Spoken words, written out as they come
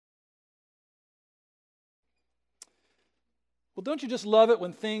Well, don't you just love it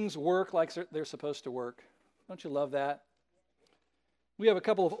when things work like they're supposed to work? Don't you love that? We have a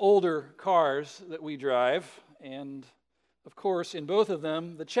couple of older cars that we drive, and of course, in both of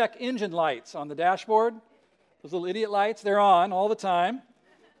them, the check engine lights on the dashboard, those little idiot lights, they're on all the time.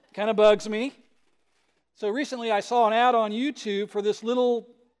 Kind of bugs me. So recently I saw an ad on YouTube for this little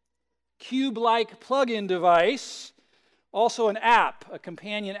cube-like plug-in device, also an app, a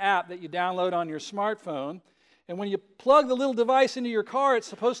companion app that you download on your smartphone. And when you plug the little device into your car, it's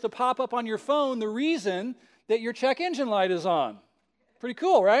supposed to pop up on your phone the reason that your check engine light is on. Pretty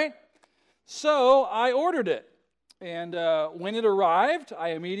cool, right? So I ordered it. And when it arrived, I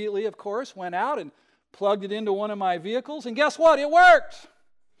immediately, of course, went out and plugged it into one of my vehicles. And guess what? It worked.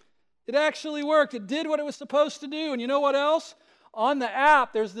 It actually worked. It did what it was supposed to do. And you know what else? On the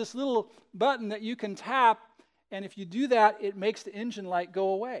app, there's this little button that you can tap. And if you do that, it makes the engine light go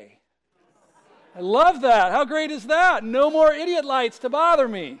away. I love that. How great is that? No more idiot lights to bother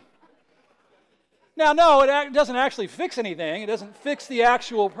me. Now, no, it doesn't actually fix anything. It doesn't fix the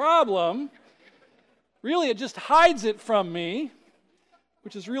actual problem. Really, it just hides it from me,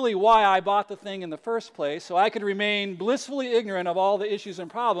 which is really why I bought the thing in the first place, so I could remain blissfully ignorant of all the issues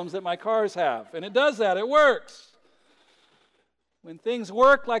and problems that my cars have. And it does that. It works. When things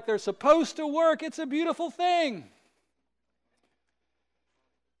work like they're supposed to work, it's a beautiful thing.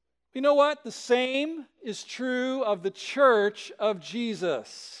 You know what? The same is true of the church of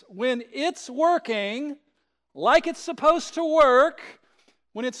Jesus. When it's working like it's supposed to work,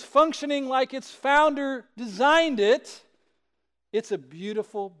 when it's functioning like its founder designed it, it's a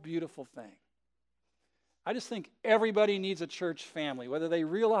beautiful, beautiful thing. I just think everybody needs a church family, whether they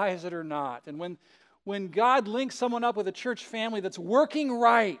realize it or not. And when God links someone up with a church family that's working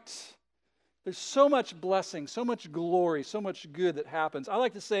right, there's so much blessing, so much glory, so much good that happens. I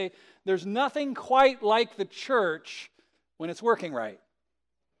like to say there's nothing quite like the church when it's working right.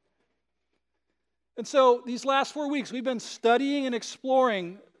 And so these last 4 weeks, we've been studying and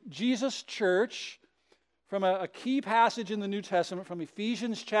exploring Jesus' church from a key passage in the New Testament, from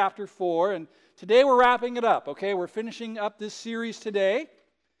Ephesians chapter 4. And today we're wrapping it up, okay? We're finishing up this series today.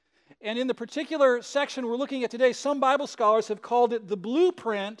 And in the particular section we're looking at today, some Bible scholars have called it the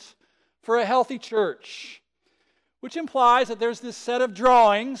blueprint for a healthy church, which implies that there's this set of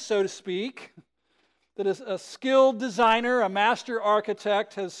drawings, so to speak, that a skilled designer, a master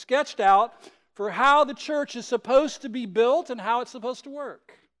architect has sketched out for how the church is supposed to be built and how it's supposed to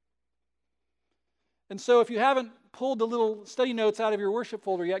work. And so if you haven't pulled the little study notes out of your worship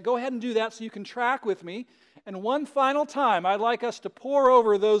folder yet, go ahead and do that so you can track with me. And one final time, I'd like us to pore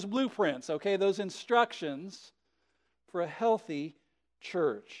over those blueprints, okay, those instructions for a healthy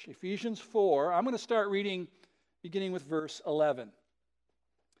church. Ephesians 4, I'm going to start reading beginning with verse 11.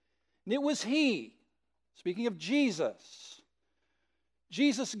 And it was He, speaking of Jesus.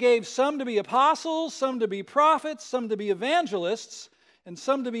 Jesus gave some to be apostles, some to be prophets, some to be evangelists, and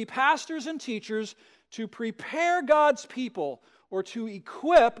some to be pastors and teachers to prepare God's people or to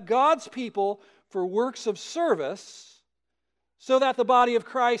equip God's people for works of service so that the body of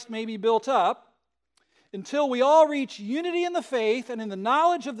Christ may be built up until we all reach unity in the faith and in the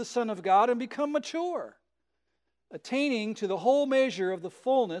knowledge of the Son of God and become mature, attaining to the whole measure of the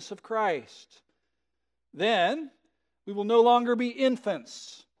fullness of Christ. Then we will no longer be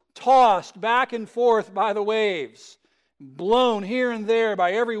infants, tossed back and forth by the waves, blown here and there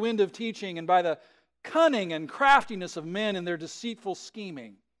by every wind of teaching and by the cunning and craftiness of men in their deceitful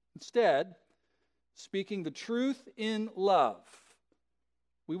scheming. Instead, speaking the truth in love,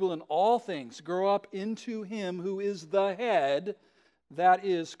 we will in all things grow up into Him who is the head, that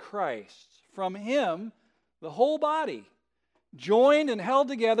is Christ. From Him, the whole body, joined and held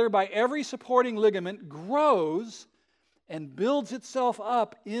together by every supporting ligament, grows and builds itself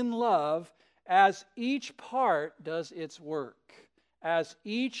up in love as each part does its work. As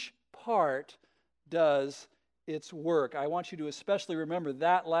each part does its work. I want you to especially remember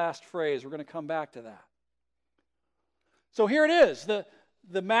that last phrase. We're going to come back to that. So here it is.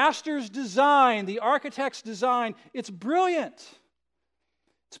 The master's design, the architect's design, it's brilliant.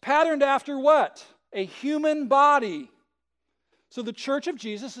 It's patterned after what? A human body. So the church of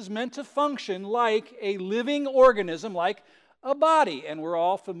Jesus is meant to function like a living organism, like a body. And we're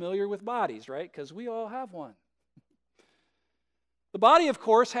all familiar with bodies, right? Because we all have one. The body, of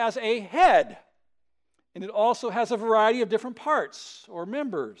course, has a head. And it also has a variety of different parts or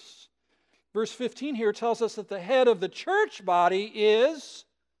members. Verse 15 here tells us that the head of the church body is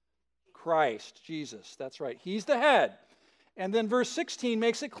Christ, Jesus. That's right. He's the head. And then verse 16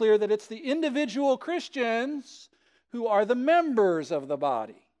 makes it clear that it's the individual Christians who are the members of the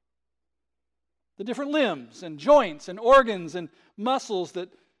body. The different limbs and joints and organs and muscles that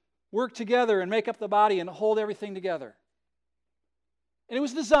work together and make up the body and hold everything together. And it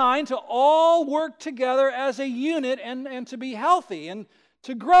was designed to all work together as a unit and to be healthy and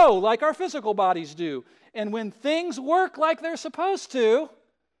to grow like our physical bodies do. And when things work like they're supposed to,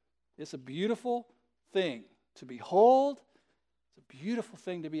 it's a beautiful thing to behold. It's a beautiful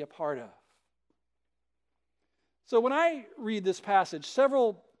thing to be a part of. So when I read this passage,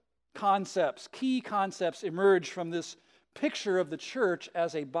 several concepts, key concepts, emerge from this picture of the church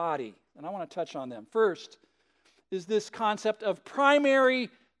as a body. And I want to touch on them. First is this concept of primary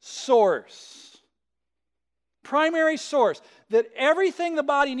source. Primary source. That everything the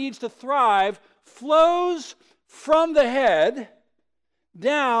body needs to thrive flows from the head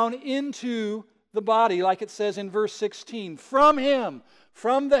down into the body, like it says in verse 16. From him,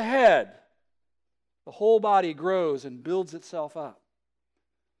 from the head, the whole body grows and builds itself up.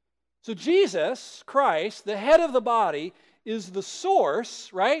 So Jesus, Christ, the head of the body, is the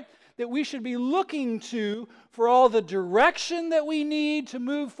source, right, that we should be looking to for all the direction that we need to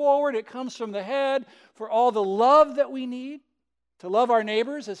move forward. It comes from the head. For all the love that we need to love our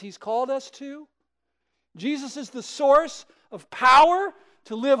neighbors as He's called us to. Jesus is the source of power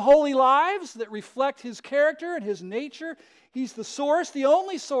to live holy lives that reflect His character and His nature. He's the source, the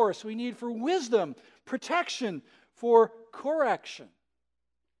only source we need for wisdom, protection, for correction,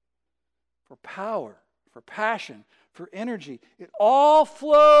 for power, for passion, for energy. It all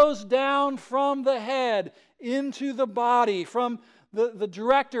flows down from the head into the body, from the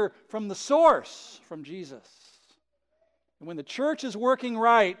director, from the source, from Jesus. And when the church is working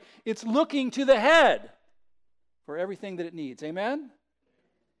right, it's looking to the head for everything that it needs. Amen?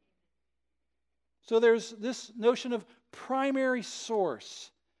 So there's this notion of primary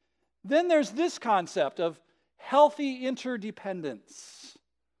source. Then there's this concept of healthy interdependence.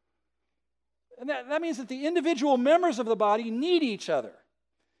 And that means that the individual members of the body need each other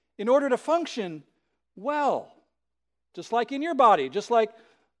in order to function well. Just like in your body, just like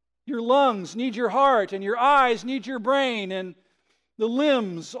your lungs need your heart and your eyes need your brain and the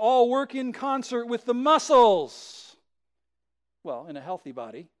limbs all work in concert with the muscles. Well, in a healthy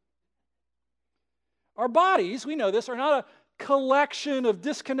body. Our bodies, we know this, are not a collection of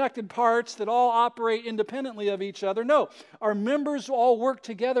disconnected parts that all operate independently of each other. No, our members all work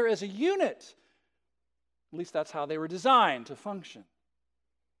together as a unit. At least that's how they were designed to function.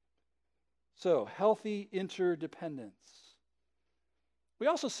 So, healthy interdependence. We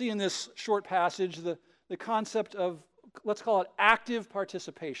also see in this short passage the concept of, let's call it active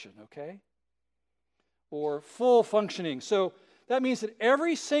participation, okay? Or full functioning. So, that means that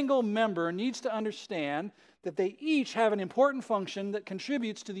every single member needs to understand that they each have an important function that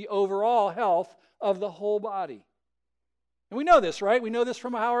contributes to the overall health of the whole body. And we know this, right? We know this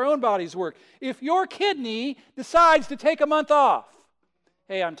from how our own bodies work. If your kidney decides to take a month off,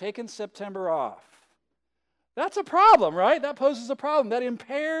 hey, I'm taking September off. That's a problem, right? That poses a problem. That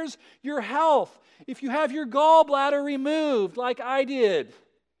impairs your health. If you have your gallbladder removed, like I did,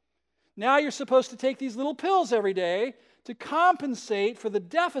 now you're supposed to take these little pills every day to compensate for the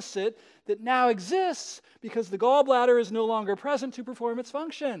deficit that now exists because the gallbladder is no longer present to perform its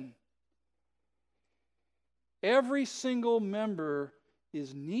function. Every single member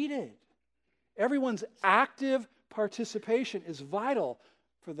is needed. Everyone's active participation is vital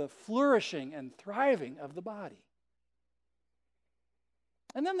for the flourishing and thriving of the body.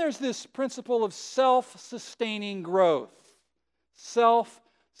 And then there's this principle of self-sustaining growth.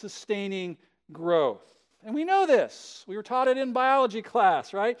 Self-sustaining growth. And we know this. We were taught it in biology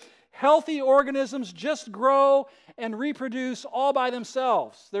class, right? Healthy organisms just grow and reproduce all by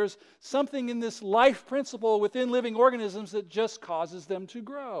themselves. There's something in this life principle within living organisms that just causes them to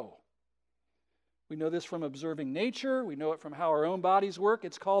grow. We know this from observing nature. We know it from how our own bodies work.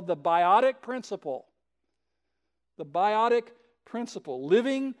 It's called the biotic principle. The biotic principle.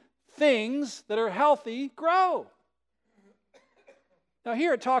 Living things that are healthy grow. Now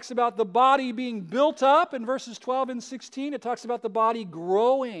here it talks about the body being built up in verses 12 and 16. It talks about the body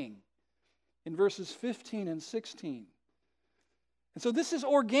growing in verses 15 and 16. And so this is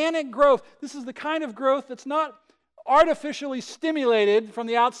organic growth. This is the kind of growth that's not artificially stimulated from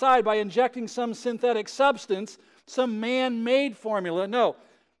the outside by injecting some synthetic substance, some man-made formula. No,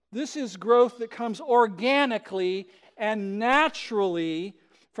 this is growth that comes organically and naturally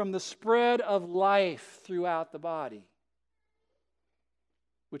from the spread of life throughout the body,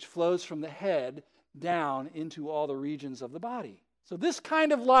 which flows from the head down into all the regions of the body. So this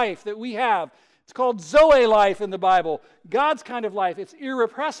kind of life that we have, it's called Zoe life in the Bible. God's kind of life. It's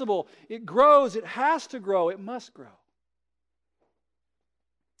irrepressible. It grows. It has to grow. It must grow.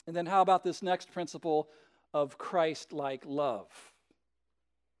 And then how about this next principle of Christ-like love?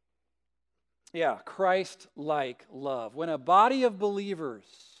 Yeah, Christ-like love. When a body of believers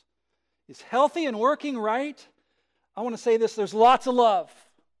is healthy and working right, I want to say this, there's lots of love.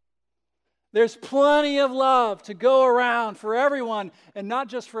 There's plenty of love to go around for everyone, and not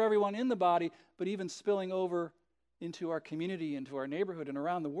just for everyone in the body, but even spilling over into our community, into our neighborhood, and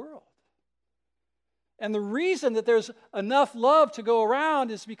around the world. And the reason that there's enough love to go around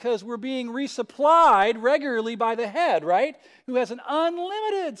is because we're being resupplied regularly by the head, right? Who has an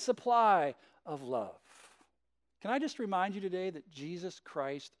unlimited supply of love. Can I just remind you today that Jesus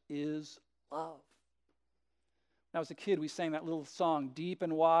Christ is love? When I was a kid, we sang that little song, Deep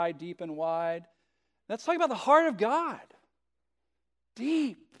and Wide, Deep and Wide. That's talking about the heart of God.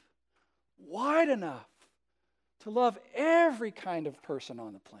 Deep, wide enough to love every kind of person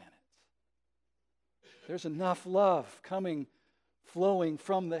on the planet. There's enough love flowing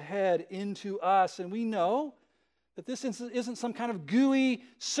from the head into us. And we know that this isn't some kind of gooey,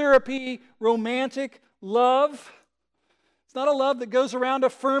 syrupy, romantic love. It's not a love that goes around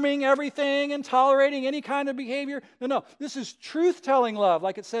affirming everything and tolerating any kind of behavior. No. This is truth-telling love,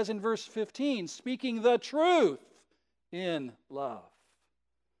 like it says in verse 15, speaking the truth in love.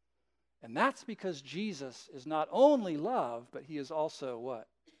 And that's because Jesus is not only love, but he is also what?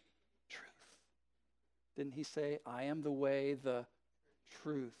 Truth. Didn't he say, I am the way, the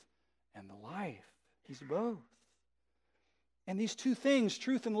truth, and the life? He's both. And these two things,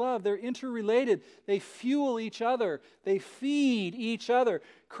 truth and love, they're interrelated. They fuel each other. They feed each other.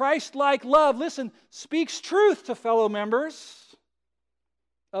 Christ-like love, listen, speaks truth to fellow members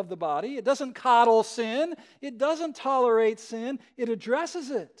of the body. It doesn't coddle sin. It doesn't tolerate sin. It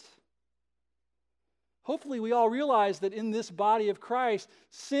addresses it. Hopefully we all realize that in this body of Christ,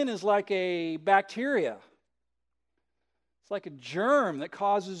 sin is like a bacteria. It's like a germ that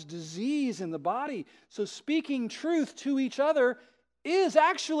causes disease in the body. So speaking truth to each other is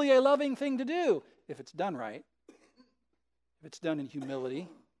actually a loving thing to do if it's done right. If it's done in humility,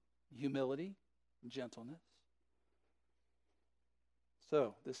 and gentleness.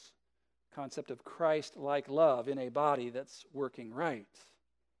 So this concept of Christ-like love in a body that's working right.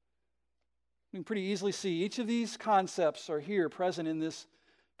 We can pretty easily see each of these concepts are here present in this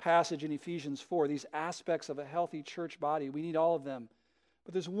passage in Ephesians 4, these aspects of a healthy church body. We need all of them.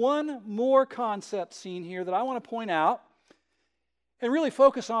 But there's one more concept seen here that I want to point out and really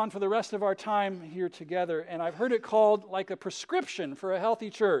focus on for the rest of our time here together. And I've heard it called like a prescription for a healthy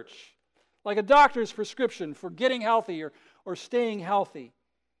church, like a doctor's prescription for getting healthy or staying healthy.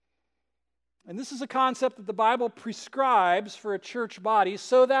 And this is a concept that the Bible prescribes for a church body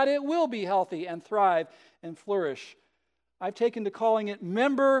so that it will be healthy and thrive and flourish. I've taken to calling it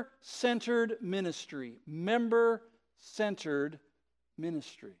member-centered ministry. Member-centered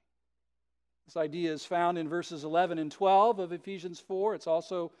ministry. This idea is found in verses 11 and 12 of Ephesians 4. It's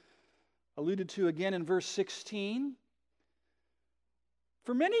also alluded to again in verse 16.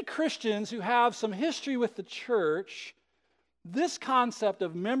 For many Christians who have some history with the church, this concept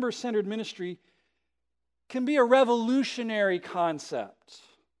of member-centered ministry can be a revolutionary concept.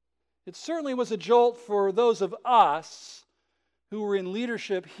 It certainly was a jolt for those of us who were in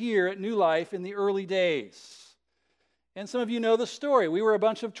leadership here at New Life in the early days. And some of you know the story. We were a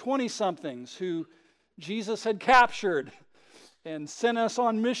bunch of 20-somethings who Jesus had captured and sent us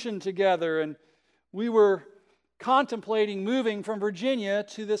on mission together. And we were contemplating moving from Virginia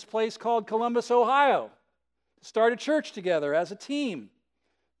to this place called Columbus, Ohio, to start a church together as a team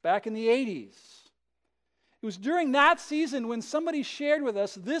back in the 80s. It was during that season when somebody shared with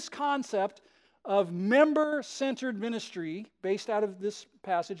us this concept of member-centered ministry based out of this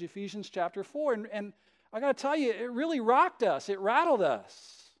passage, Ephesians chapter 4. And I got to tell you, it really rocked us. It rattled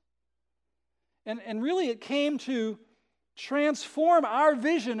us. And really it came to transform our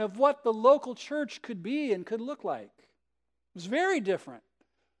vision of what the local church could be and could look like. It was very different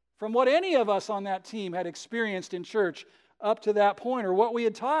from what any of us on that team had experienced in church up to that point, or what we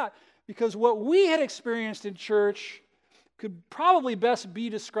had taught, because what we had experienced in church could probably best be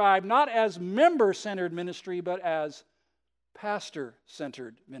described not as member-centered ministry, but as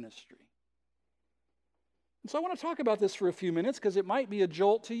pastor-centered ministry. And so I want to talk about this for a few minutes because it might be a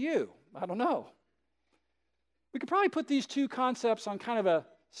jolt to you. I don't know. We could probably put these two concepts on kind of a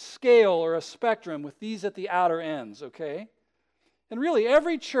scale or a spectrum with these at the outer ends, okay? And really,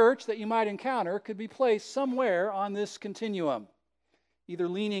 every church that you might encounter could be placed somewhere on this continuum, either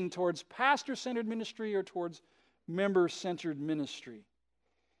leaning towards pastor-centered ministry or towards member-centered ministry.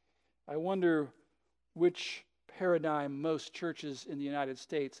 I wonder which paradigm most churches in the United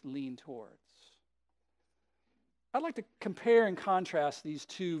States lean towards. I'd like to compare and contrast these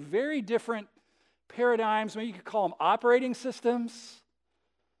two very different paradigms. Maybe you could call them operating systems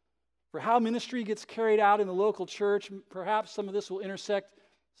for how ministry gets carried out in the local church. Perhaps some of this will intersect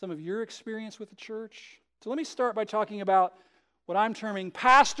some of your experience with the church. So let me start by talking about what I'm terming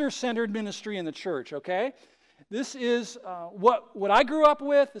pastor-centered ministry in the church, okay? This is what I grew up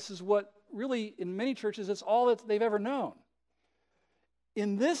with. This is what really, in many churches, it's all that they've ever known.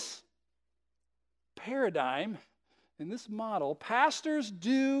 In this paradigm, in this model, pastors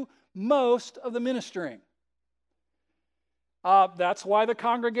do most of the ministering. That's why the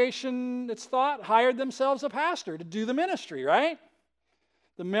congregation, it's thought, hired themselves a pastor to do the ministry, right?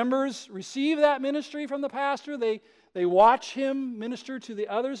 The members receive that ministry from the pastor. They watch him minister to the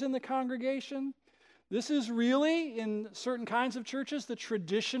others in the congregation. This is really, in certain kinds of churches, the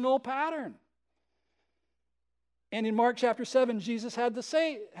traditional pattern. And in Mark chapter 7, Jesus had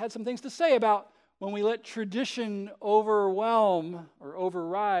some things to say about when we let tradition overwhelm or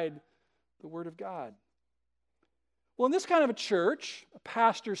override the Word of God. Well, in this kind of a church, a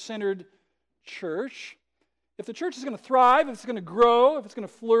pastor-centered church, if the church is going to thrive, if it's going to grow, if it's going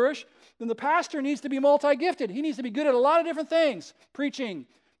to flourish, then the pastor needs to be multi-gifted. He needs to be good at a lot of different things: preaching,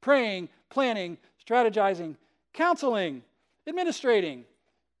 praying, planning, strategizing, counseling, administrating,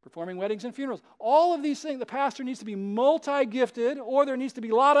 performing weddings and funerals. All of these things, the pastor needs to be multi-gifted, or there needs to be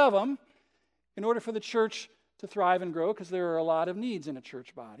a lot of them in order for the church to thrive and grow, because there are a lot of needs in a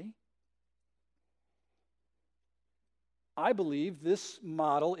church body. I believe this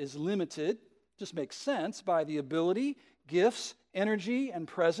model is limited, just makes sense, by the ability, gifts, energy, and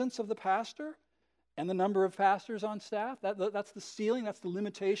presence of the pastor and the number of pastors on staff. That's the ceiling, that's the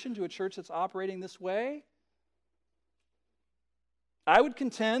limitation to a church that's operating this way. I would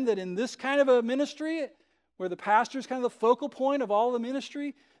contend that in this kind of a ministry, where the pastor is kind of the focal point of all the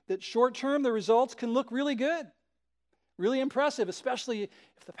ministry, that short term the results can look really good, really impressive, especially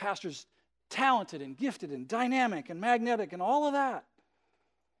if the pastor's talented and gifted and dynamic and magnetic and all of that.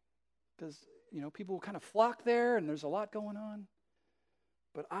 Because, people will kind of flock there and there's a lot going on.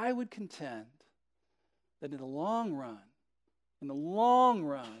 But I would contend that in the long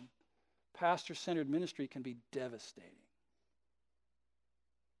run, pastor-centered ministry can be devastating.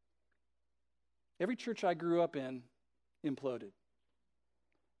 Every church I grew up in imploded.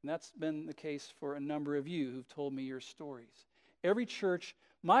 And that's been the case for a number of you who've told me your stories. Every church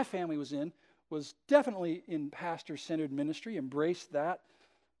my family was in was definitely in pastor-centered ministry, embraced that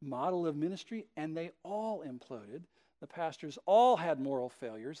model of ministry, and they all imploded. The pastors all had moral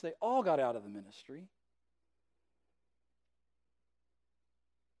failures. They all got out of the ministry.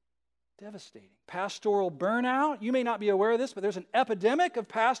 Devastating. Pastoral burnout. You may not be aware of this, but there's an epidemic of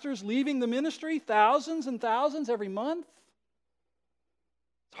pastors leaving the ministry, thousands and thousands every month.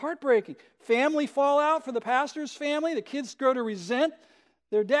 It's heartbreaking. Family fallout for the pastor's family. The kids grow to resent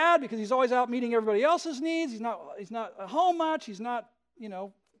their dad because he's always out meeting everybody else's needs. He's not at home much. He's not,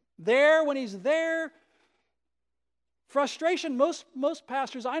 there when he's there. Frustration. Most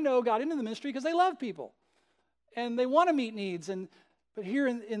pastors I know got into the ministry because they love people and they want to meet needs. But here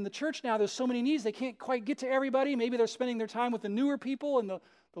in the church now, there's so many needs, they can't quite get to everybody. Maybe they're spending their time with the newer people, and the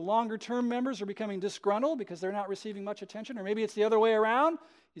longer-term members are becoming disgruntled because they're not receiving much attention. Or maybe it's the other way around.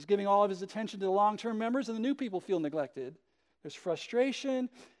 He's giving all of his attention to the long-term members, and the new people feel neglected. There's frustration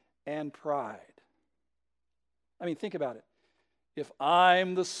and pride. I mean, think about it. If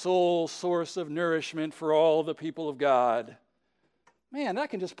I'm the sole source of nourishment for all the people of God, man, that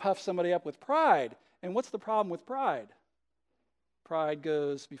can just puff somebody up with pride. And what's the problem with pride? Pride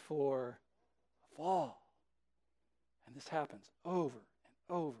goes before a fall. And this happens over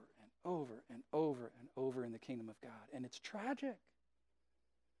and over and over and over and over in the kingdom of God. And it's tragic.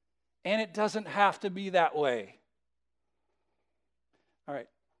 And it doesn't have to be that way. All right.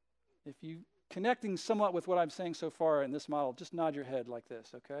 If you connecting somewhat with what I'm saying so far in this model, just nod your head like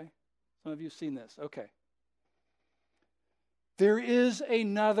this, okay? Some of you have seen this. Okay. There is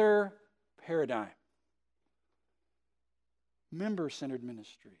another paradigm. Member-centered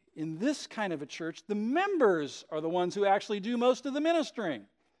ministry. In this kind of a church, the members are the ones who actually do most of the ministering.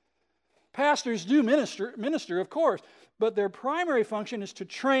 Pastors do minister, of course, but their primary function is to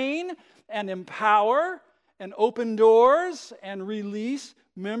train and empower and open doors and release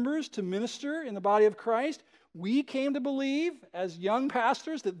members to minister in the body of Christ. We came to believe as young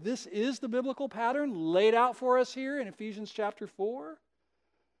pastors that this is the biblical pattern laid out for us here in Ephesians chapter 4.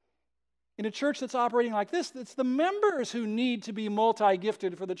 In a church that's operating like this, it's the members who need to be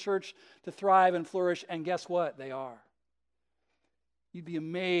multi-gifted for the church to thrive and flourish, and guess what? They are. You'd be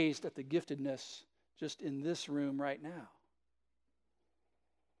amazed at the giftedness just in this room right now.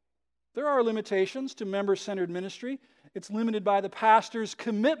 There are limitations to member-centered ministry. It's limited by the pastor's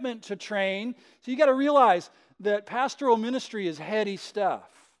commitment to train. So you got to realize that pastoral ministry is heady stuff.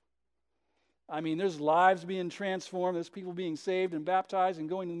 I mean, there's lives being transformed, there's people being saved and baptized and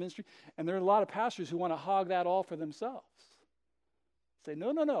going to the ministry, and there are a lot of pastors who want to hog that all for themselves. Say,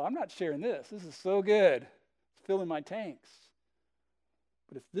 no, I'm not sharing this. This is so good. It's filling my tanks.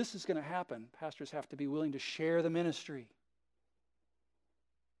 But if this is going to happen, pastors have to be willing to share the ministry.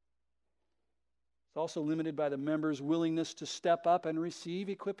 It's also limited by the members' willingness to step up and receive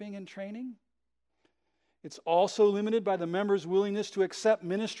equipping and training. It's also limited by the members' willingness to accept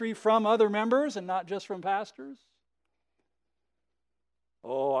ministry from other members and not just from pastors.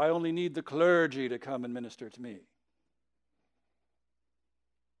 Oh, I only need the clergy to come and minister to me.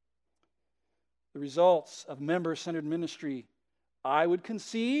 The results of member-centered ministry, I would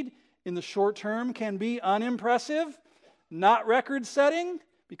concede, in the short term can be unimpressive, not record-setting,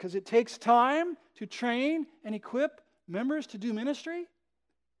 because it takes time to train and equip members to do ministry.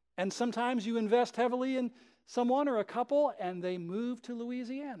 And sometimes you invest heavily in someone or a couple and they move to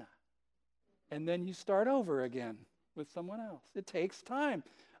Louisiana. And then you start over again with someone else. It takes time.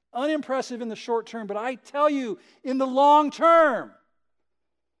 Unimpressive in the short term, but I tell you, in the long term,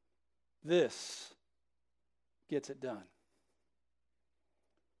 this gets it done.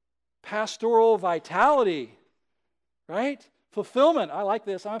 Pastoral vitality, right? Fulfillment. I like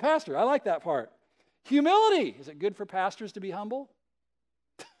this. I'm a pastor. I like that part. Humility. Is it good for pastors to be humble?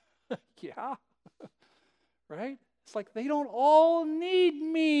 Yeah. Right? It's like they don't all need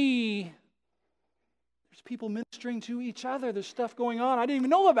me. There's people ministering to each other. There's stuff going on I didn't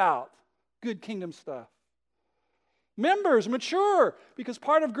even know about. Good kingdom stuff. Members mature, because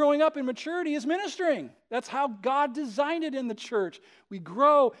part of growing up in maturity is ministering. That's how God designed it in the church. We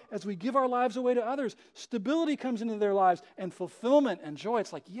grow as we give our lives away to others. Stability comes into their lives and fulfillment and joy.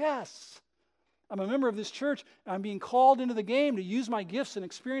 It's like, yes, I'm a member of this church. I'm being called into the game to use my gifts and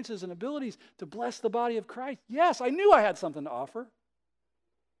experiences and abilities to bless the body of Christ. Yes, I knew I had something to offer.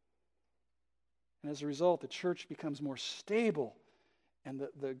 And as a result, the church becomes more stable and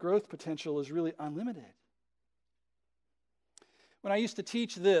the growth potential is really unlimited. When I used to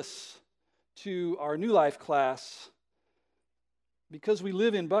teach this to our New Life class, because we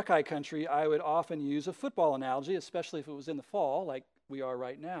live in Buckeye country, I would often use a football analogy, especially if it was in the fall, like we are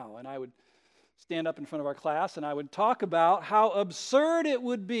right now. And I would stand up in front of our class and I would talk about how absurd it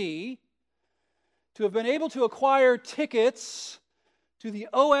would be to have been able to acquire tickets to the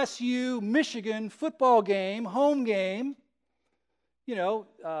OSU Michigan football game, home game,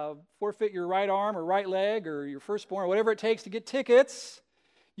 forfeit your right arm or right leg or your firstborn or whatever it takes to get tickets.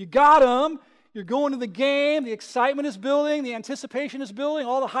 You got them. You're going to the game. The excitement is building. The anticipation is building.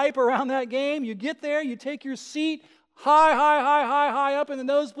 All the hype around that game. You get there. You take your seat high up in the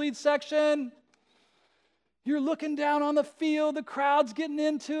nosebleed section. You're looking down on the field. The crowd's getting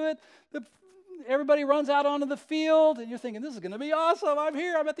into it. Everybody runs out onto the field. And you're thinking, this is going to be awesome. I'm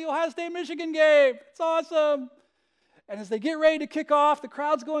here. I'm at the Ohio State-Michigan game. It's awesome. And as they get ready to kick off, the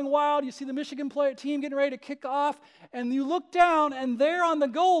crowd's going wild. You see the Michigan team getting ready to kick off. And you look down, and there on the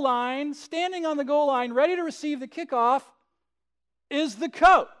goal line, standing on the goal line, ready to receive the kickoff, is the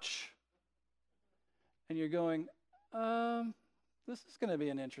coach. And you're going, this is going to be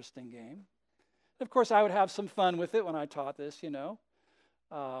an interesting game. Of course, I would have some fun with it when I taught this, You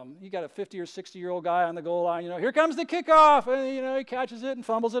got a 50 or 60-year-old guy on the goal line, here comes the kickoff. And, he catches it and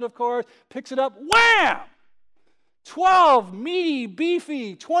fumbles it, of course, picks it up, wham! 12 meaty,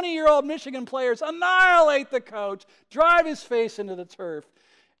 beefy, 20-year-old Michigan players annihilate the coach, drive his face into the turf.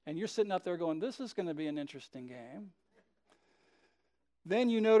 And you're sitting up there going, this is going to be an interesting game.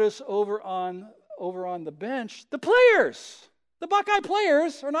 Then you notice over on the bench, the players. The Buckeye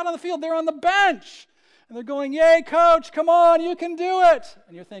players are not on the field, they're on the bench. And they're going, yay, coach, come on, you can do it.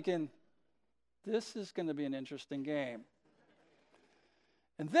 And you're thinking, this is going to be an interesting game.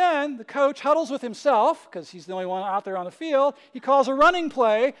 And then the coach huddles with himself, because he's the only one out there on the field. He calls a running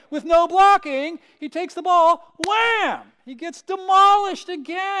play with no blocking. He takes the ball, wham! He gets demolished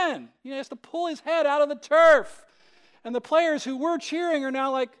again. He has to pull his head out of the turf. And the players who were cheering are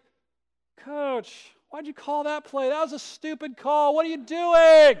now like, Coach, why'd you call that play? That was a stupid call. What are you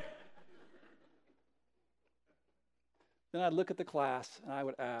doing? Then I'd look at the class and I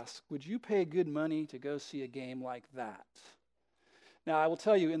would ask, would you pay good money to go see a game like that? Now, I will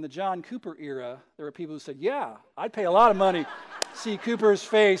tell you, in the John Cooper era, there were people who said, yeah, I'd pay a lot of money to see Cooper's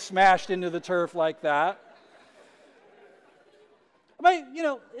face smashed into the turf like that. I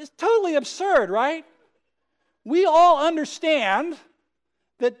mean, it's totally absurd, right? We all understand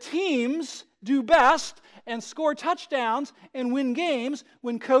that teams do best and score touchdowns and win games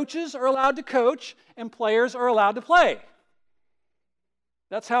when coaches are allowed to coach and players are allowed to play.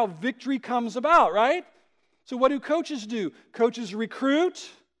 That's how victory comes about, right? So what do coaches do? Coaches recruit.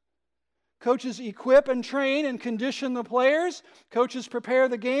 Coaches equip and train and condition the players. Coaches prepare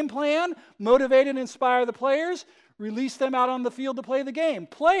the game plan, motivate and inspire the players, release them out on the field to play the game.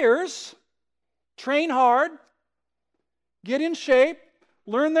 Players train hard, get in shape,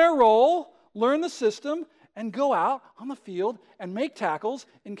 learn their role, learn the system, and go out on the field and make tackles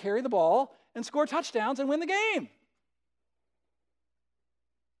and carry the ball and score touchdowns and win the game.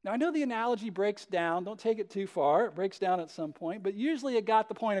 Now, I know the analogy breaks down. Don't take it too far. It breaks down at some point, but usually it got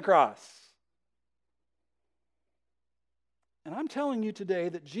the point across. And I'm telling you today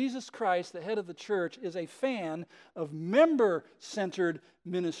that Jesus Christ, the head of the church, is a fan of member-centered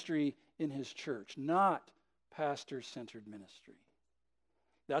ministry in his church, not pastor-centered ministry.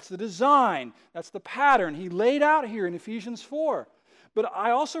 That's the design. That's the pattern he laid out here in Ephesians 4. But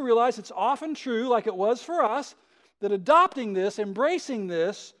I also realize it's often true, like it was for us, that adopting this, embracing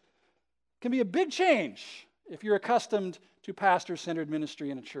this, can be a big change if you're accustomed to pastor-centered ministry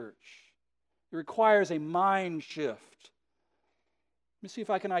in a church. It requires a mind shift. Let me see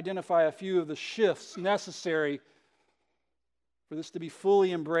if I can identify a few of the shifts necessary for this to be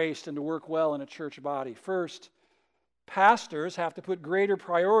fully embraced and to work well in a church body. First, pastors have to put greater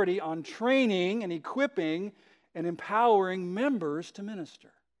priority on training and equipping and empowering members to minister.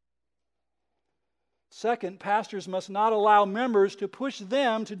 Second, pastors must not allow members to push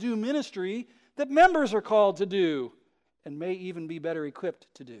them to do ministry that members are called to do and may even be better equipped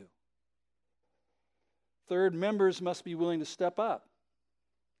to do. Third, members must be willing to step up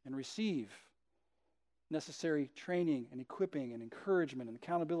and receive necessary training and equipping and encouragement and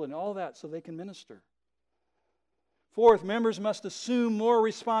accountability and all that so they can minister. Fourth, members must assume more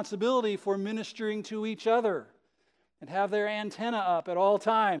responsibility for ministering to each other and have their antenna up at all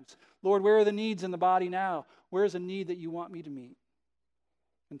times. Lord, where are the needs in the body now? Where is a need that you want me to meet?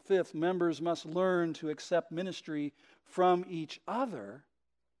 And fifth, members must learn to accept ministry from each other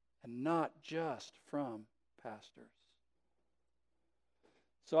and not just from pastors.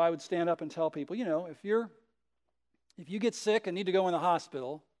 So I would stand up and tell people, if you get sick and need to go in the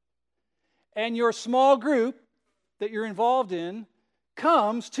hospital, and your small group that you're involved in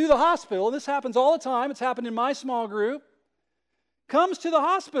comes to the hospital, this happens all the time, it's happened in my small group, comes to the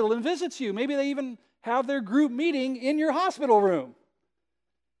hospital and visits you. Maybe they even have their group meeting in your hospital room.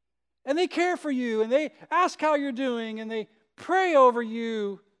 And they care for you, and they ask how you're doing, and they pray over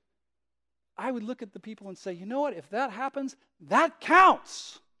you. I would look at the people and say, you know what? If that happens, that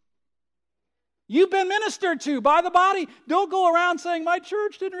counts. You've been ministered to by the body. Don't go around saying, my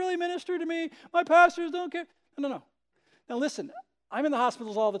church didn't really minister to me. My pastors don't care. No. Now listen, I'm in the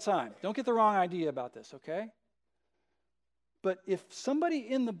hospitals all the time. Don't get the wrong idea about this, okay? But if somebody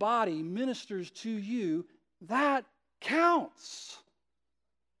in the body ministers to you, that counts.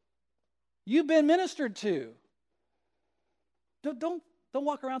 You've been ministered to. Don't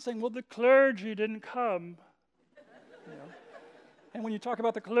walk around saying, well, the clergy didn't come. And when you talk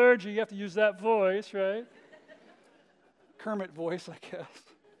about the clergy, you have to use that voice, right? Kermit voice, I guess.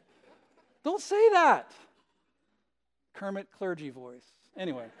 Don't say that. Kermit clergy voice.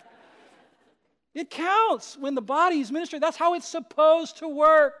 Anyway. It counts when the body's ministering. That's how it's supposed to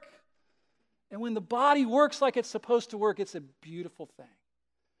work. And when the body works like it's supposed to work, it's a beautiful thing.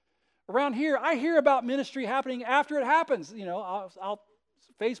 Around here, I hear about ministry happening after it happens. I'll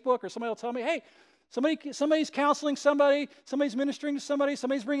Facebook or somebody will tell me, hey, somebody's counseling somebody, somebody's ministering to somebody,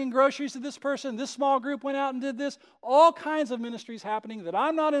 somebody's bringing groceries to this person, this small group went out and did this. All kinds of ministries happening that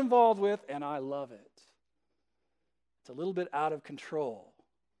I'm not involved with, and I love it. It's a little bit out of control.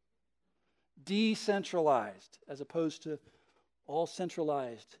 Decentralized as opposed to all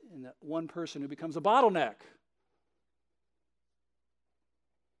centralized in that one person who becomes a bottleneck.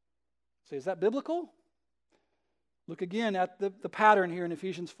 So is that biblical? Look again at the pattern here in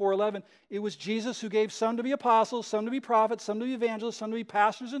Ephesians 4:11. It was Jesus who gave some to be apostles, some to be prophets, some to be evangelists, some to be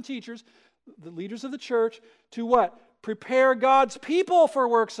pastors and teachers, the leaders of the church, to what? Prepare God's people for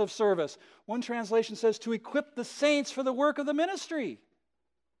works of service. One translation says to equip the saints for the work of the ministry.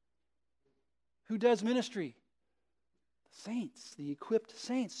 Who does ministry? The saints, the equipped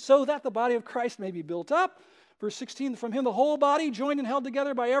saints, so that the body of Christ may be built up. Verse 16, from him the whole body, joined and held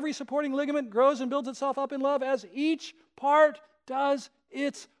together by every supporting ligament, grows and builds itself up in love as each part does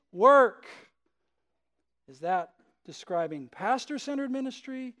its work. Is that describing pastor-centered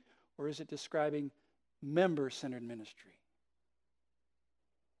ministry, or is it describing member-centered ministry?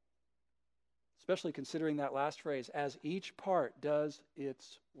 Especially considering that last phrase, as each part does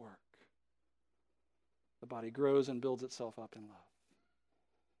its work. the body grows and builds itself up in love.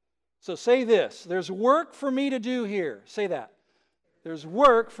 So say this, there's work for me to do here. Say that. There's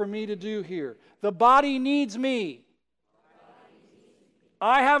work for me to do here. The body needs me.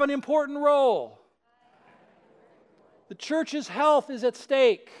 I have an important role. The church's health is at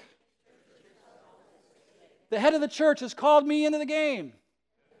stake. The head of the church has called me into the game.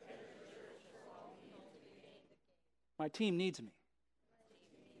 My team needs me.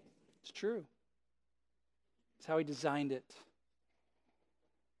 It's true. It's how he designed it.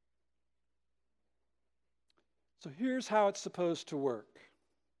 So here's how it's supposed to work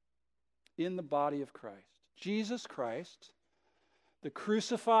in the body of Christ. Jesus Christ, the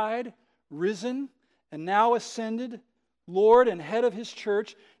crucified, risen, and now ascended Lord and head of his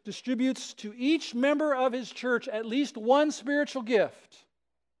church, distributes to each member of his church at least one spiritual gift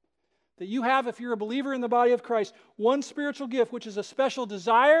that you have if you're a believer in the body of Christ. One spiritual gift, which is a special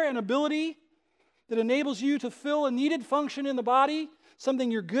desire and ability that enables you to fill a needed function in the body,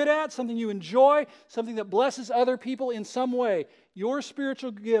 something you're good at, something you enjoy, something that blesses other people in some way. Your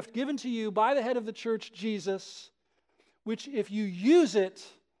spiritual gift given to you by the head of the church, Jesus, which if you use it,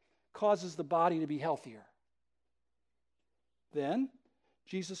 causes the body to be healthier. Then,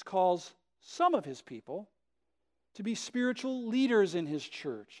 Jesus calls some of his people to be spiritual leaders in his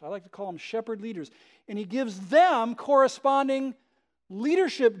church. I like to call them shepherd leaders. And he gives them corresponding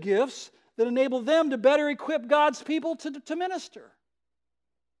leadership gifts that enable them to better equip God's people to minister.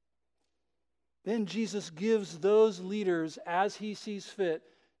 Then Jesus gives those leaders, as he sees fit,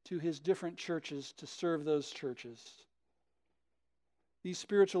 to his different churches to serve those churches. These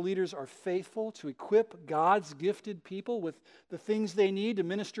spiritual leaders are faithful to equip God's gifted people with the things they need to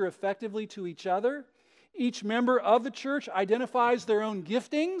minister effectively to each other. Each member of the church identifies their own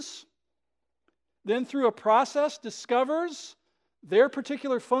giftings, then through a process discovers their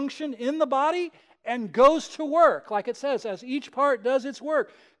particular function in the body and goes to work, like it says, as each part does its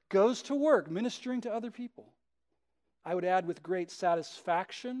work, goes to work, ministering to other people. I would add with great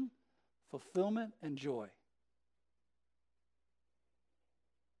satisfaction, fulfillment, and joy.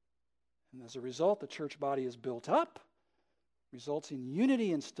 And as a result, the church body is built up, results in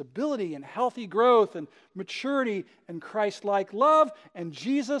unity and stability and healthy growth and maturity and Christ-like love, and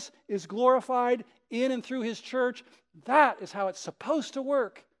Jesus is glorified in and through his church. That is how it's supposed to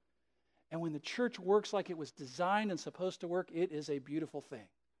work. And when the church works like it was designed and supposed to work, it is a beautiful thing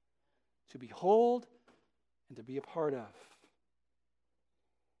to behold and to be a part of.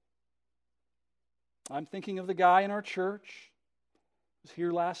 I'm thinking of the guy in our church who was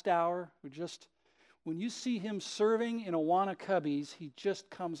here last hour, who just, when you see him serving in Awana Cubbies, he just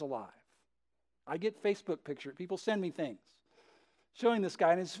comes alive. I get Facebook pictures. People send me things showing this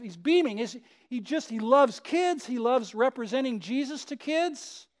guy, and he's beaming. He loves kids. He loves representing Jesus to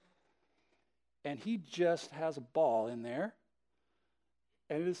kids. And he just has a ball in there.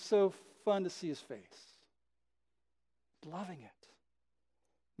 And it is so fun to see his face. Loving it.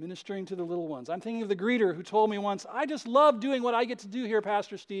 Ministering to the little ones. I'm thinking of the greeter who told me once, I just love doing what I get to do here,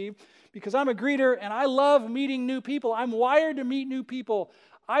 Pastor Steve, because I'm a greeter and I love meeting new people. I'm wired to meet new people.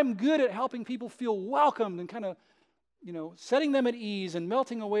 I'm good at helping people feel welcomed and kind of, setting them at ease and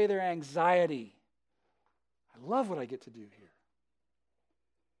melting away their anxiety. I love what I get to do here.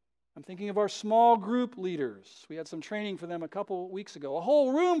 I'm thinking of our small group leaders. We had some training for them a couple weeks ago. A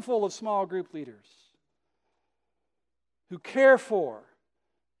whole room full of small group leaders who care for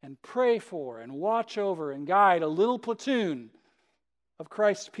and pray for and watch over and guide a little platoon of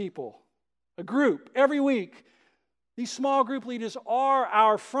Christ's people. A group every week. These small group leaders are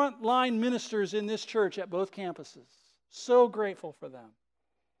our frontline ministers in this church at both campuses. So grateful for them.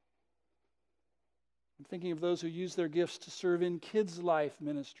 I'm thinking of those who use their gifts to serve in kids' life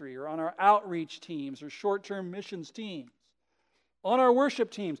ministry or on our outreach teams or short-term missions teams, on our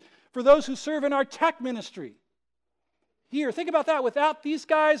worship teams, for those who serve in our tech ministry. Here, think about that. Without these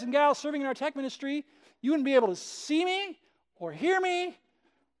guys and gals serving in our tech ministry, you wouldn't be able to see me or hear me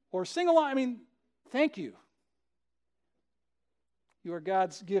or sing along. Thank you. You are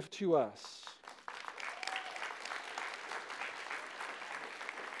God's gift to us.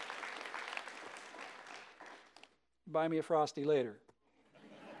 Buy me a Frosty later.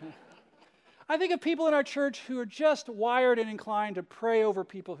 I think of people in our church who are just wired and inclined to pray over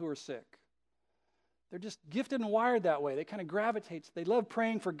people who are sick. They're just gifted and wired that way. They kind of gravitate. They love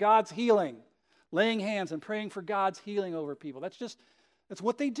praying for God's healing, laying hands and praying for God's healing over people. That's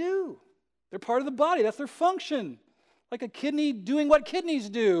what they do. They're part of the body. That's their function. Like a kidney doing what kidneys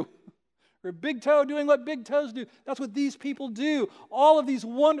do, or a big toe doing what big toes do. That's what these people do. All of these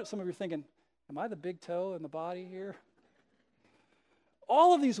some of you are thinking, am I the big toe in the body here?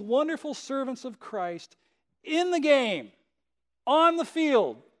 All of these wonderful servants of Christ in the game, on the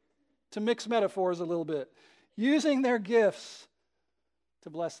field, to mix metaphors a little bit, using their gifts to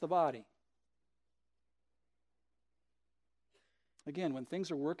bless the body. Again, when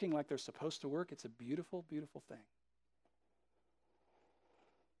things are working like they're supposed to work, it's a beautiful, beautiful thing.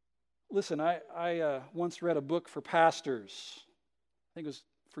 Listen, I once read a book for pastors. I think it was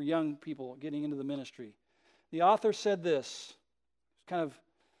for young people getting into the ministry. The author said this, kind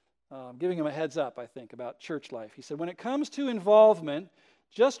of giving him a heads up, I think, about church life. He said, when it comes to involvement,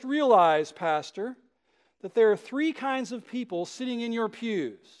 just realize, pastor, that there are three kinds of people sitting in your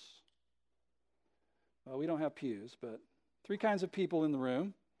pews. Well, we don't have pews, but three kinds of people in the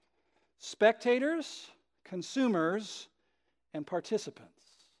room: spectators, consumers, and participants.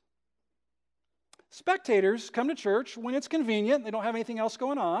 Spectators come to church when it's convenient. They don't have anything else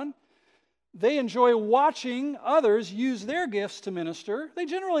going on. They enjoy watching others use their gifts to minister. They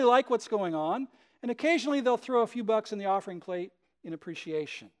generally like what's going on, and occasionally they'll throw a few bucks in the offering plate in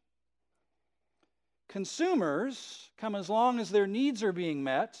appreciation. Consumers come as long as their needs are being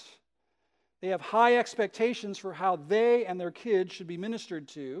met. They have high expectations for how they and their kids should be ministered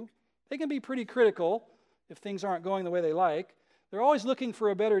to. They can be pretty critical if things aren't going the way they like. They're always looking for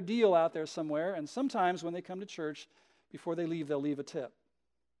a better deal out there somewhere, and sometimes when they come to church, before they leave, they'll leave a tip.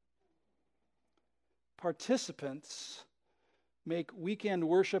 Participants make weekend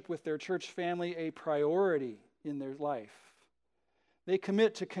worship with their church family a priority in their life. They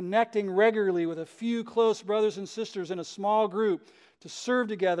commit to connecting regularly with a few close brothers and sisters in a small group to serve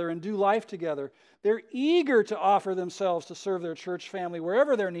together and do life together. They're eager to offer themselves to serve their church family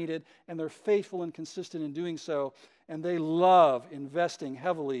wherever they're needed, and they're faithful and consistent in doing so. And they love investing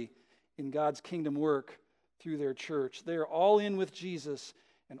heavily in God's kingdom work through their church. They are all in with Jesus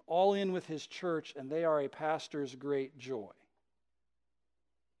and all in with His church, and they are a pastor's great joy.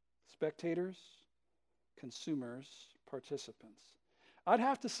 Spectators, consumers, participants. I'd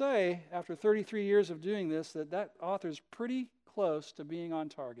have to say, after 33 years of doing this, that author's pretty close to being on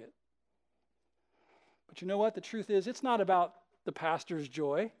target. But you know what? The truth is, it's not about the pastor's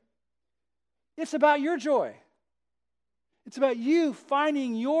joy. It's about your joy. It's about you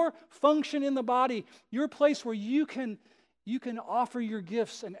finding your function in the body, your place where you can offer your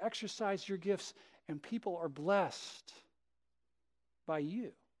gifts and exercise your gifts, and people are blessed by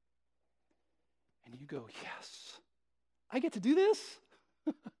you. And you go, yes, I get to do this?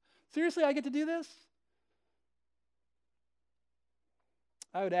 Seriously, I get to do this?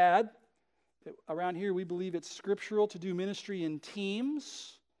 I would add that around here we believe it's scriptural to do ministry in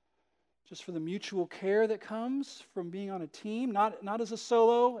teams, just for the mutual care that comes from being on a team, not as a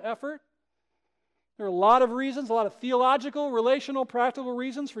solo effort. There are a lot of reasons, a lot of theological, relational, practical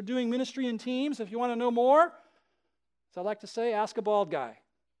reasons for doing ministry in teams. If you want to know more, as I like to say, ask a bald guy.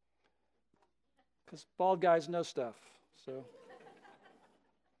 Because bald guys know stuff. So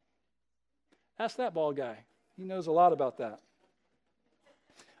ask that bald guy. He knows a lot about that.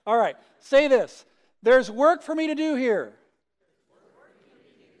 All right, say this. There's work for me to do here.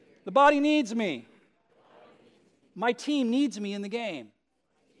 The body needs me. My team needs me in the game.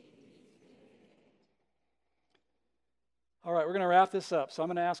 All right, we're going to wrap this up. So I'm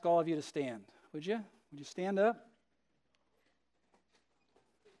going to ask all of you to stand. Would you? Would you stand up?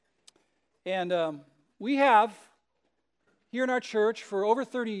 And we have here in our church for over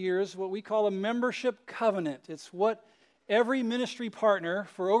 30 years what we call a membership covenant. It's what every ministry partner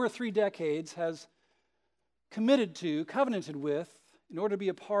for over 3 decades has committed to, covenanted with, in order to be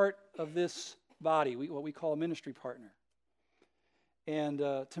a part of this body, what we call a ministry partner. And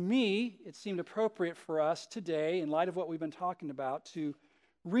to me, it seemed appropriate for us today, in light of what we've been talking about, to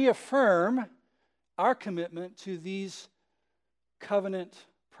reaffirm our commitment to these covenant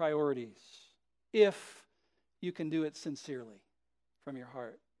priorities, if you can do it sincerely from your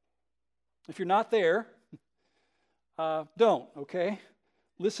heart. If you're not there, don't, okay?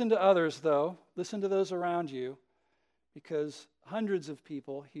 Listen to others, though. Listen to those around you, because hundreds of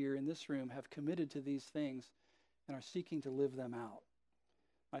people here in this room have committed to these things and are seeking to live them out,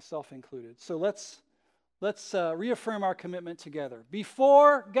 myself included. So let's reaffirm our commitment together.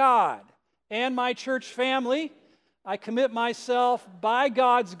 Before God and my church family, I commit myself by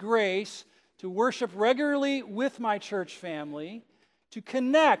God's grace to worship regularly with my church family, to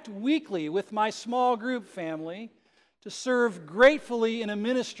connect weekly with my small group family, to serve gratefully in a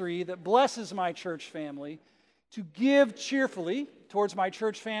ministry that blesses my church family, to give cheerfully towards my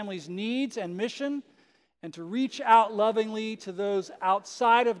church family's needs and mission, and to reach out lovingly to those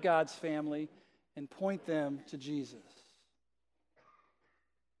outside of God's family and point them to Jesus.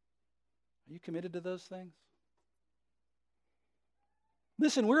 Are you committed to those things?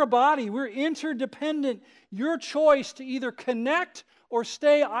 Listen, we're a body. We're interdependent. Your choice to either connect or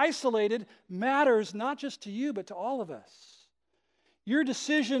stay isolated matters not just to you, but to all of us. Your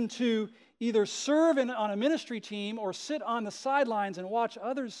decision to either serve on a ministry team or sit on the sidelines and watch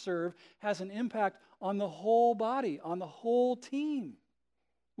others serve has an impact on the whole body, on the whole team.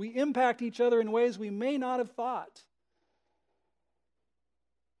 We impact each other in ways we may not have thought.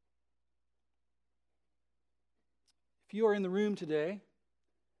 If you are in the room today,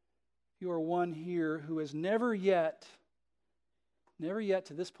 you are one here who has never yet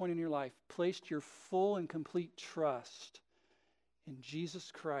to this point in your life placed your full and complete trust in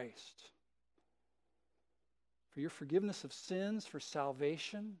Jesus Christ for your forgiveness of sins, for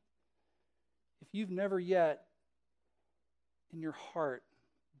salvation. If you've never yet in your heart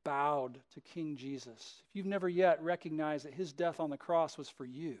bowed to King Jesus, if you've never yet recognized that his death on the cross was for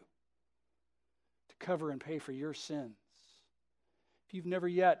you, to cover and pay for your sins, if you've never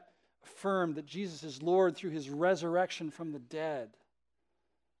yet affirmed that Jesus is Lord through his resurrection from the dead,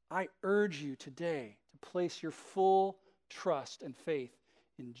 I urge you today to place your full trust and faith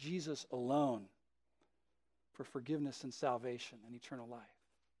in Jesus alone for forgiveness and salvation and eternal life.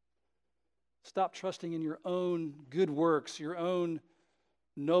 Stop trusting in your own good works, your own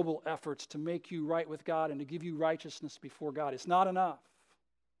noble efforts to make you right with God and to give you righteousness before God. It's not enough.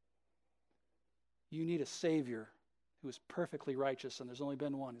 You need a Savior who is perfectly righteous, and there's only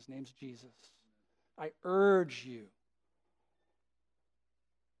been one. His name's Jesus. I urge you to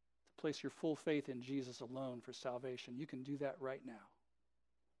place your full faith in Jesus alone for salvation. You can do that right now.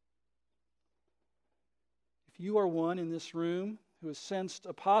 If you are one in this room who has sensed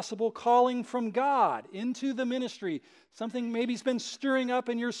a possible calling from God into the ministry, something maybe's been stirring up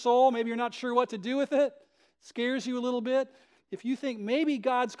in your soul, maybe you're not sure what to do with it, scares you a little bit. If you think maybe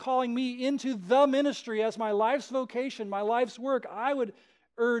God's calling me into the ministry as my life's vocation, my life's work, I would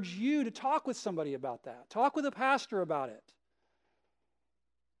urge you to talk with somebody about that. Talk with a pastor about it.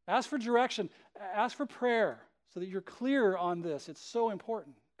 Ask for direction. Ask for prayer so that you're clear on this. It's so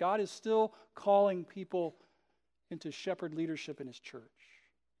important. God is still calling people into shepherd leadership in his church.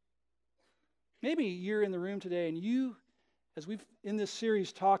 Maybe you're in the room today and you, as we've in this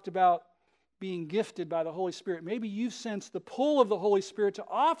series talked about being gifted by the Holy Spirit, maybe you've sensed the pull of the Holy Spirit to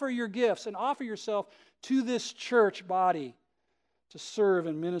offer your gifts and offer yourself to this church body to serve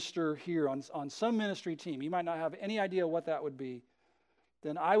and minister here on some ministry team. You might not have any idea what that would be.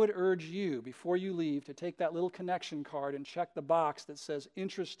 Then I would urge you, before you leave, to take that little connection card and check the box that says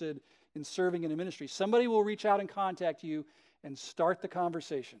interested in serving in a ministry. Somebody will reach out and contact you and start the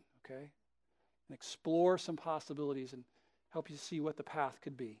conversation, okay? And explore some possibilities and help you see what the path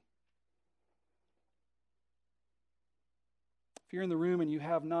could be. If you're in the room and you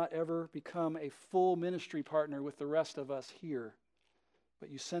have not ever become a full ministry partner with the rest of us here, but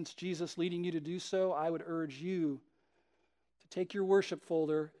you sense Jesus leading you to do so, I would urge you to take your worship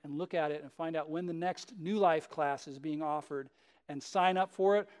folder and look at it and find out when the next New Life class is being offered and sign up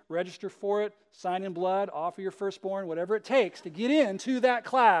for it, register for it, sign in blood, offer your firstborn, whatever it takes to get into that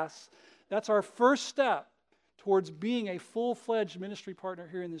class. That's our first step towards being a full-fledged ministry partner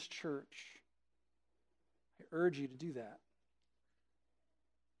here in this church. I urge you to do that.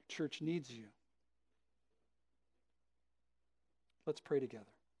 Your church needs you. Let's pray together.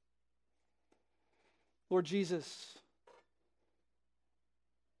 Lord Jesus,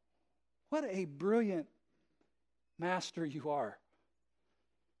 what a brilliant master you are.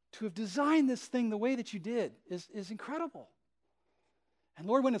 To have designed this thing the way that you did is incredible. And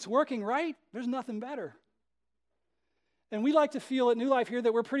Lord, when it's working right, there's nothing better. And we like to feel at New Life here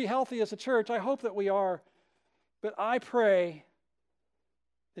that we're pretty healthy as a church. I hope that we are. But I pray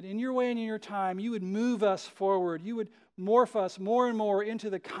that in your way and in your time, you would move us forward. You would morph us more and more into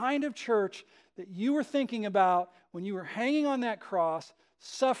the kind of church that you were thinking about when you were hanging on that cross,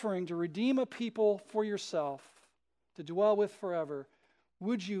 suffering to redeem a people for yourself, to dwell with forever.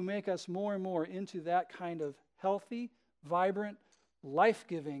 Would you make us more and more into that kind of healthy, vibrant,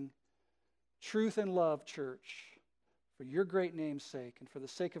 life-giving, truth and love church for your great name's sake and for the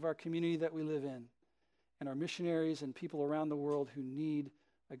sake of our community that we live in and our missionaries and people around the world who need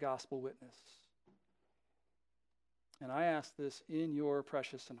a gospel witness. And I ask this in your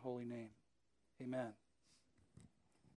precious and holy name. Amen.